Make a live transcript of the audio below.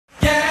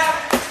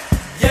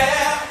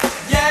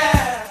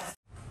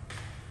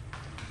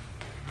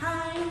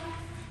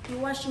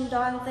watching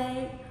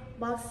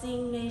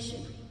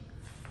Dontaesboxingnation.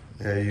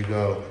 There you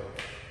go.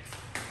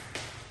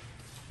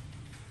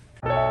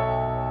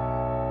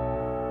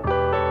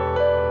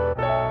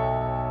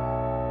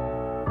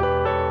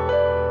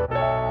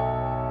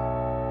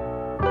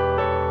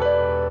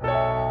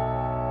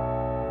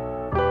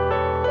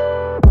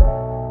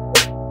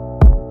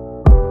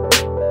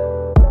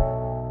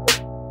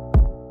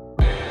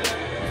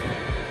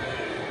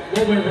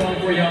 What went wrong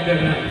for y'all,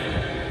 Devin?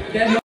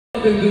 That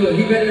motherfucker's good.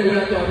 He better than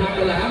what I thought, not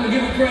gonna lie. I'm gonna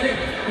give him credit.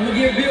 I'm gonna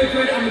give Bill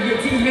credit. I'm gonna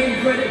give Team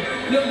Haney credit.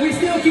 Look, we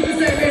still keep the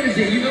same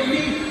energy. You know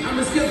me? I'm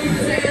gonna still keep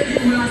the same energy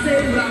when I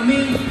say it, what I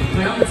mean.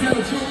 Like, I'm gonna tell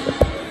the truth.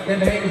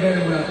 Devin Haney better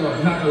than what I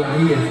thought, not gonna lie.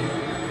 He is.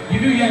 You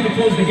knew you had to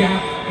close the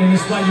gap in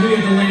this fight. You knew you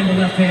had to land the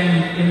left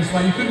hand in this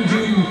fight. You couldn't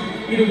do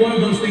either one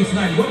of those things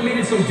tonight. What made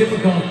it so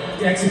difficult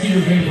to execute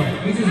your game plan?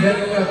 He's just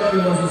better than what I thought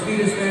he was. His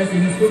speed is fast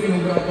and he's quicker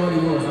than what I thought he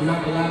was. I'm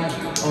not gonna lie.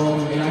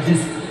 And I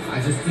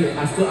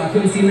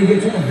couldn't see him to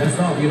get to him. That's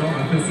all, you know.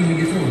 I couldn't see him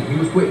to get to him. He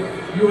was quick.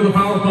 You were the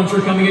power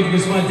puncher coming into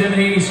this fight. Devin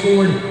Haney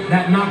scored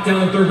that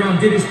knockdown in the third round.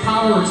 Did his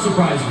power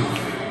surprise you?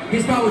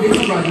 His power did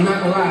surprise me,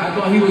 not gonna lie. I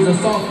thought he was a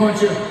soft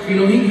puncher. You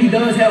know, he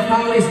does have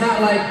power. It's not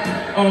like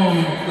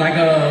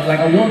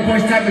a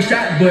one-punch type of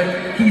shot, but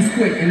he's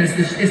quick, and it's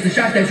the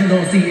shot that you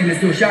don't see, and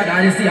it's the shot that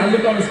I didn't see. I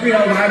looked on the screen.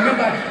 I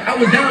remember I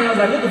was down. And I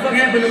was like, what the fuck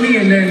happened to me?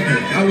 And then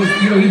I was,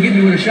 you know, he hit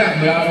me with a shot,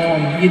 but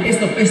it's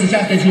the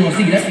shot that you don't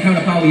see. That's the kind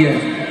of power he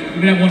has. You've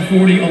been at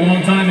 140 a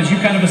long time. As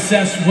you kind of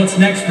assess what's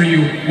next for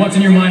you, what's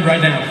in your mind right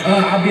now?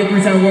 I'll be a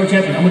 3-time world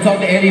champion. I'm gonna talk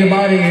to Eddie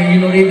about it, and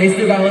you know they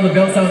still got other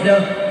belts out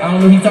there. I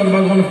don't know. He talking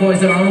about going to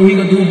 47. I don't know what he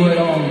gonna do, but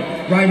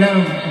right now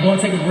I'm gonna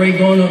take a break,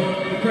 going to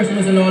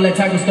Christmas and all that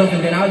type of stuff,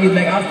 and then I'll get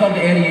back. I'll talk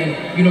to Eddie and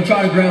you know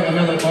try to grab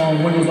another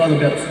one of those other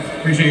belts.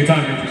 Appreciate your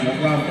time, Regis. No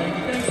problem.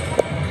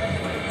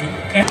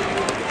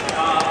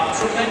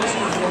 Tremendous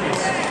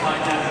performance by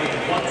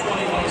Devin.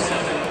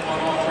 120-107 on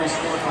all three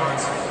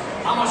scorecards.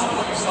 How much of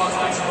what you saw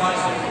tonight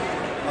surprised you? I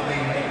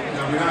mean, you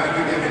know, we know how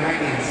good Devin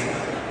Haney is.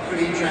 Could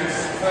he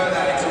transfer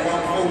that into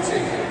 140?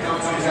 The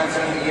answer is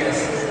absolutely yes.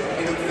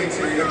 He looked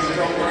fitter, he looked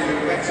stronger, he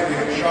looked better, he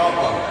looked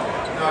sharper.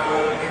 You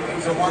know, it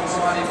was a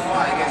one-sided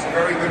fight against a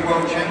very good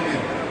world champion.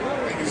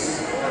 It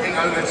was, I think,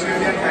 over 2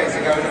 decades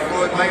ago that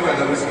Floyd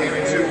Mayweather was here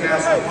in 2001. It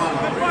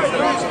was the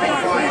last big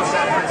fight in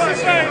San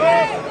Francisco.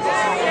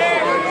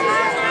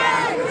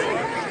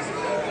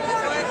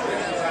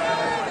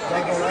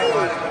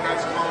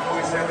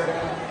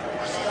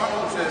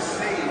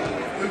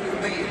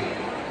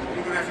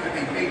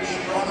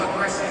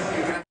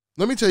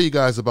 Let me tell you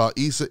guys about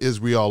Issa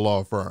Israel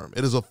Law Firm.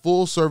 It is a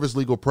full-service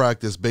legal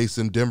practice based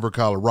in Denver,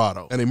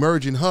 Colorado, an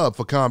emerging hub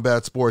for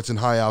combat sports and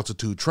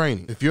high-altitude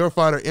training. If you're a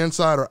fighter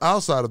inside or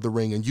outside of the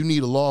ring and you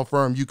need a law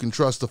firm you can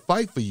trust to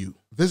fight for you,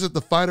 visit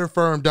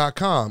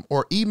thefighterfirm.com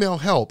or email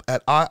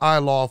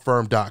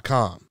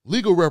help@iilawfirm.com.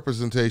 Legal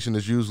representation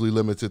is usually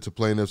limited to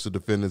plaintiffs or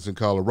defendants in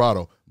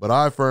Colorado, but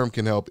iFirm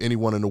can help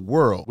anyone in the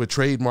world with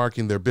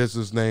trademarking their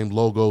business name,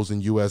 logos,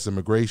 and U.S.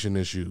 immigration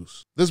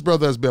issues. This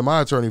brother has been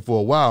my attorney for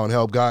a while and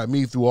helped guide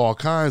me through all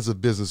kinds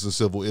of business and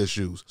civil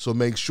issues, so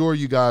make sure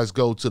you guys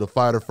go to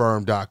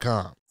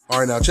thefighterfirm.com. All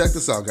right, now check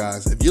this out,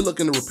 guys. If you're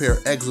looking to repair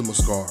eczema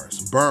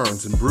scars,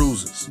 burns and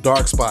bruises,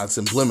 dark spots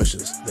and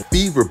blemishes, the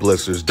fever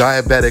blisters,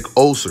 diabetic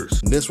ulcers,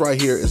 this right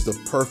here is the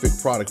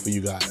perfect product for you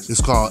guys. It's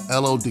called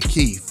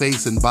LO-DEKEY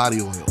Face and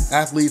Body Oil.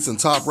 Athletes and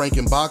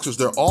top-ranking boxers,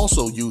 they're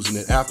also using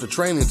it after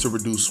training to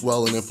reduce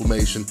swelling,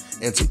 inflammation,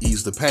 and to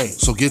ease the pain.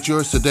 So get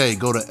yours today.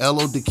 Go to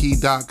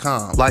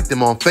LODEKEY.com, like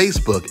them on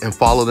Facebook, and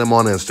follow them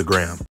on Instagram.